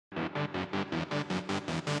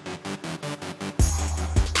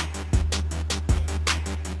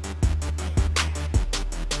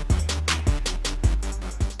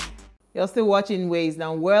You're still watching Ways.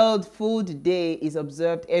 Now, World Food Day is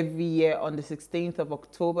observed every year on the 16th of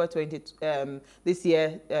October, this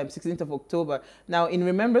year, 16th of October. Now, in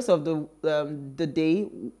remembrance of the day,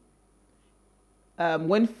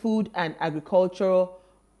 when food and agricultural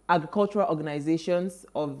organizations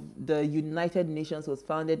of the United Nations was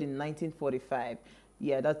founded in 1945.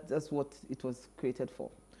 Yeah, that's what it was created for.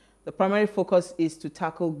 The primary focus is to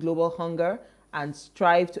tackle global hunger and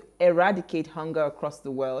strive to eradicate hunger across the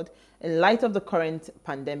world. In light of the current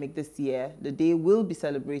pandemic this year, the day will be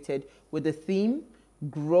celebrated with the theme,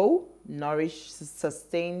 Grow, Nourish,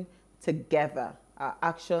 Sustain Together. Our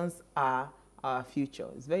actions are our future.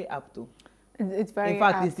 It's very apt though. It's very In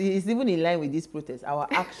fact, apt. it's even in line with this protest. Our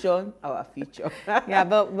action, our future. Yeah,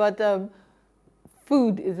 but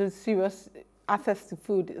food is a serious, access to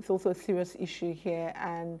food is also a serious issue here,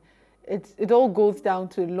 and it all goes down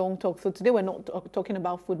to a long talk. So today we're not talking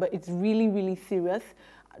about food, but it's really, really serious.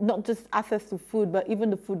 Not just access to food, but even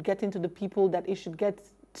the food getting to the people that it should get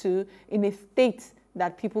to in a state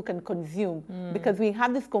that people can consume. Because we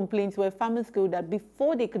have these complaints where farmers go that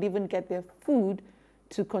before they could even get their food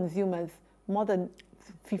to consumers, more than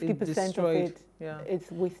 50% of it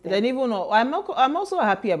is wasted. Then even, I'm also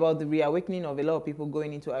happy about the reawakening of a lot of people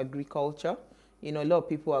going into agriculture. You know, a lot of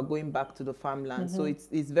people are going back to the farmland. So it's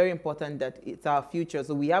very important that it's our future.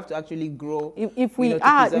 So we have to actually grow. If we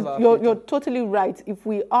are, you're totally right. If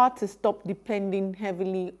we are to stop depending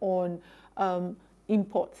heavily on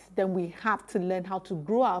imports, then we have to learn how to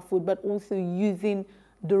grow our food, but also using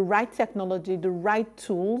the right technology, the right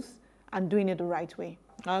tools, and doing it the right way.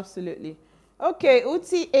 Absolutely. Okay,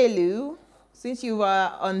 Uti Elu, since you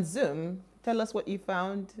were on Zoom, tell us what you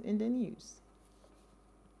found in the news.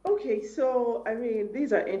 Okay, so I mean,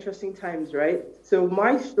 these are interesting times, right? So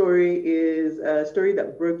my story is a story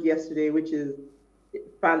that broke yesterday, which is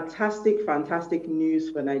fantastic, fantastic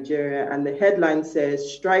news for Nigeria. And the headline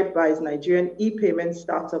says, Stripe buys Nigerian e-payment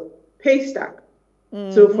startup Paystack.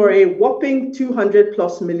 So for a whopping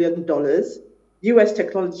 $200+ million, US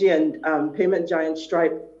technology and payment giant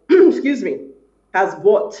Stripe, excuse me, has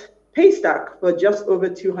bought Paystack for just over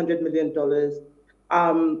 $200 million.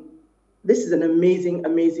 This is an amazing,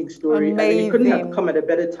 amazing story. Amazing. I mean, it couldn't have come at a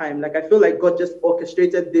better time. Like, I feel like God just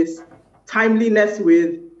orchestrated this timeliness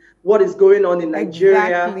with what is going on in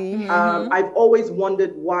Nigeria. Exactly. I've always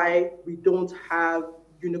wondered why we don't have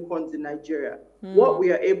unicorns in Nigeria. What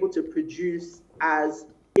we are able to produce as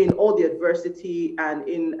in all the adversity and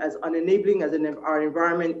in as unenabling as our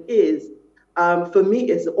environment is, for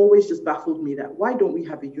me, it's always just baffled me that why don't we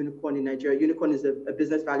have a unicorn in Nigeria? Unicorn is a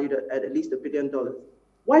business valued at least $1 billion.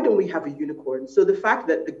 Why don't we have a unicorn? So the fact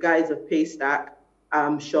that the guys of Paystack,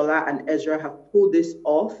 Shola and Ezra, have pulled this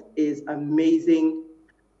off is amazing.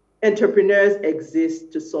 Entrepreneurs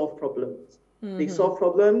exist to solve problems. They solve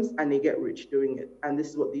problems and they get rich doing it. And this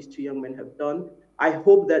is what these two young men have done. I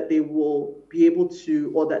hope that they will be able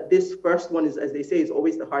to, or that this first one is, as they say, is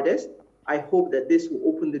always the hardest. I hope that this will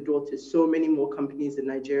open the door to so many more companies in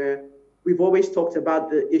Nigeria. We've always talked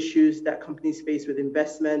about the issues that companies face with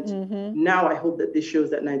investment. Now I hope that this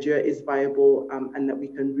shows that Nigeria is viable and that we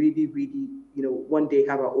can really, really, one day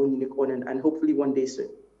have our own unicorn and hopefully one day soon.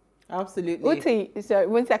 Absolutely. Uti, sorry,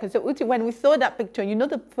 1 second. So Uti, when we saw that picture,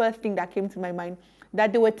 the first thing that came to my mind,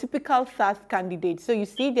 that they were typical SaaS candidates. So you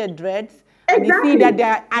see their dreads, and you see that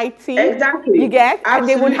they're IT. Exactly. You get?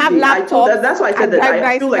 Absolutely. And they would have laptops. That's why I said that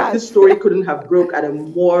I feel like this story couldn't have broke at a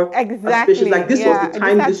more auspicious. Like this was the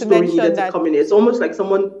time this story needed to come in. It's almost like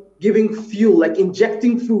someone giving fuel, like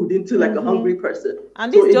injecting food into like a hungry person.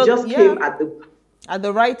 And so it just came at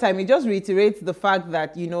the right time. It just reiterates the fact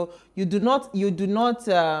that you do not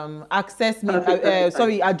access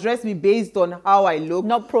me, address me based on how I look.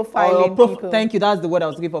 Not profiling people. Thank you. That's the word I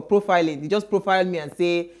was looking for. Profiling. You just profile me and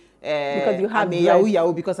say because you have I'm a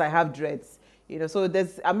Yahoo because I have dreads. So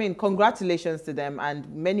congratulations to them and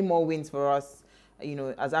many more wins for us.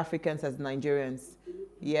 As Africans, as Nigerians.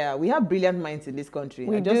 Yeah, we have brilliant minds in this country.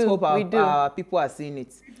 I just hope our people are seeing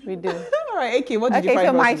it. We do. All right, AK, what did you find? Okay,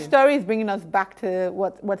 so my story is bringing us back to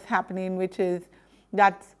what's happening, which is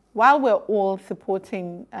that while we're all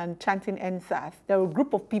supporting and chanting NSAS, there are a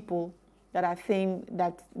group of people that are saying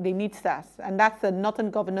that they need SARS. And that's the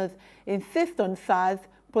Northern governors insist on SARS,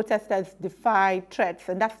 protesters defy threats,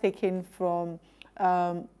 and that's taken from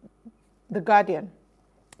The Guardian.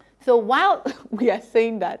 So while we are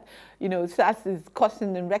saying that, SARS is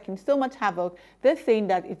causing and wreaking so much havoc, they're saying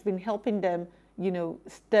that it's been helping them,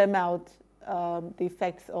 stem out the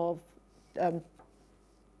effects of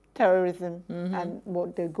terrorism and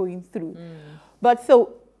what they're going through. But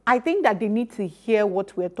so I think that they need to hear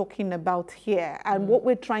what we're talking about here. And what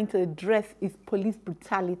we're trying to address is police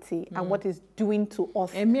brutality and what it's doing to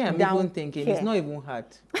us. And me, I'm even thinking, it's not even hard.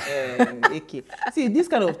 Okay. See, these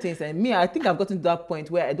kind of things, and me, I think I've gotten to that point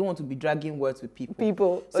where I don't want to be dragging words with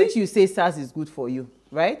people. Since you say SARS is good for you,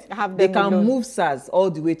 right? They can move SARS all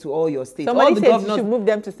the way to all your states. Somebody all the says governors you should move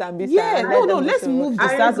them to Sambisa. Yeah, no, let's move the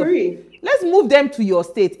SARS. Let's move them to your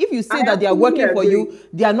state. If you say that they are working for you,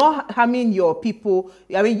 they are not harming your people.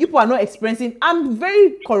 I mean, people are not experiencing. I'm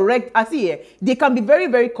very correct. I see here, they can be very,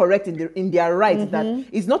 very correct in their rights that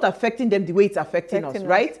it's not affecting them the way it's affecting us,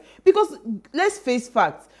 right? Because let's face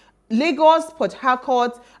facts. Lagos, Port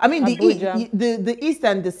Harcourt, I mean the east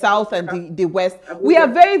and the south and the west, we are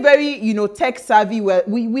very, very, tech savvy.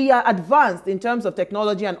 We are advanced in terms of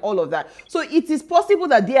technology and all of that. So it is possible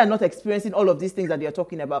that they are not experiencing all of these things that they are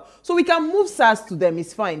talking about. So we can move SARS to them,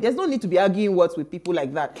 it's fine. There's no need to be arguing words with people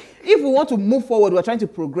like that. If we want to move forward, we're trying to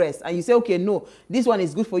progress, and you say, okay, no, this one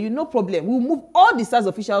is good for you, no problem. We'll move all the SARS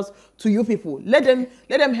officials to you people. Let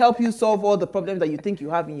them help you solve all the problems that you think you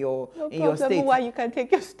have in your state. Why you can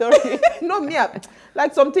take your story. No, me,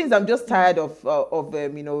 like some things I'm just tired of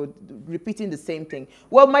repeating the same thing.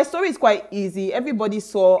 Well, my story is quite easy. Everybody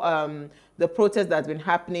saw the protest that's been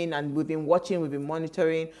happening, and we've been watching, we've been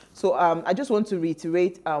monitoring. So I just want to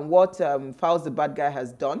reiterate what Fowles the Bad Guy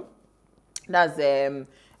has done. That's the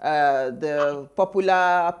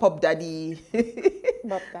popular Pop Daddy.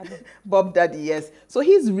 Bob Daddy, yes. So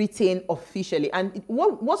he's written officially. And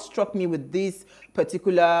what struck me with this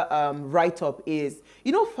particular write-up is,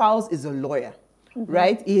 Fowles is a lawyer,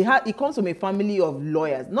 right? He comes from a family of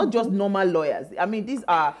lawyers, not just normal lawyers. I mean, these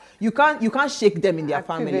are, you can't shake them in their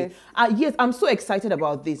family. Yes, I'm so excited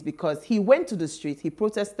about this because he went to the street, he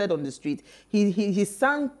protested on the street, he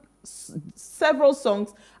sang several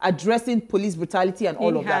songs addressing police brutality and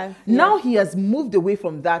all of that. Now he has moved away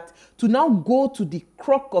from that to now go to the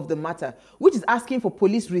crux of the matter, which is asking for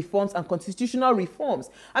police reforms and constitutional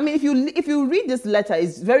reforms. I mean, if you read this letter,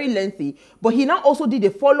 it's very lengthy, but he now also did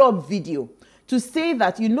a follow-up video to say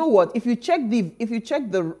that, you know what, if you check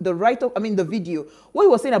the write-up, I mean the video, what he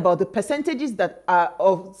was saying about the percentages that are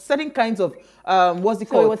of certain kinds of what's it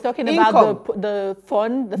called? So he was talking about the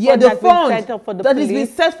fund, the fund that has been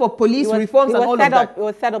set for police reforms and all of that. It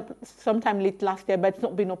was set up sometime late last year, but it's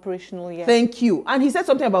not been operational yet. Thank you. And he said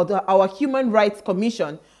something about our Human Rights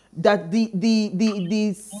Commission, that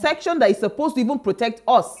the section that is supposed to even protect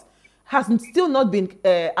us has still not been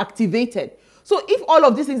activated. So if all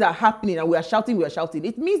of these things are happening and we are shouting,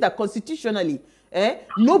 it means that constitutionally,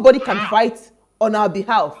 nobody can fight on our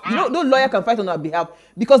behalf. No lawyer can fight on our behalf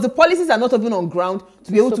because the policies are not even on ground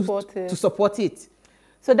to be able to support it.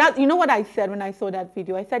 So that, you know what I said when I saw that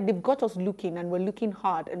video? I said they've got us looking, and we're looking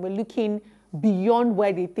hard, and we're looking beyond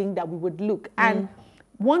where they think that we would look. And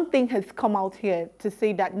one thing has come out here to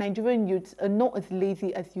say that Nigerian youths are not as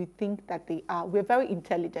lazy as you think that they are. We're very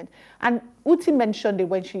intelligent. And Uti mentioned it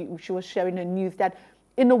when she was sharing her news, that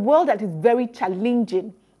in a world that is very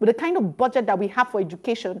challenging, with the kind of budget that we have for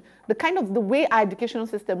education, the way our educational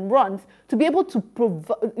system runs, to be able to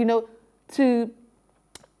provide, to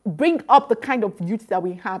bring up the kind of youths that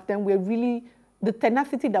we have, then we're really, the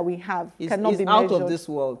tenacity that we have cannot be measured. It's out of this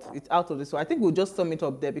world. It's out of this world. I think we'll just sum it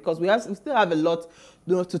up there because we still have a lot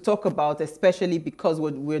to talk about, especially because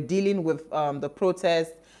we're dealing with the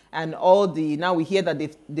protests and all the, now we hear that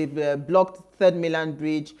they've blocked Third Mainland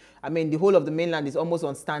Bridge. I mean, the whole of the mainland is almost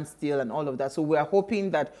on standstill and all of that. So we're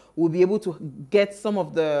hoping that we'll be able to get some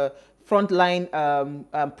of the frontline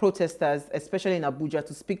protesters, especially in Abuja,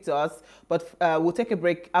 to speak to us. But we'll take a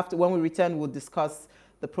break. When we return, we'll discuss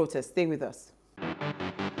the protest. Stay with us.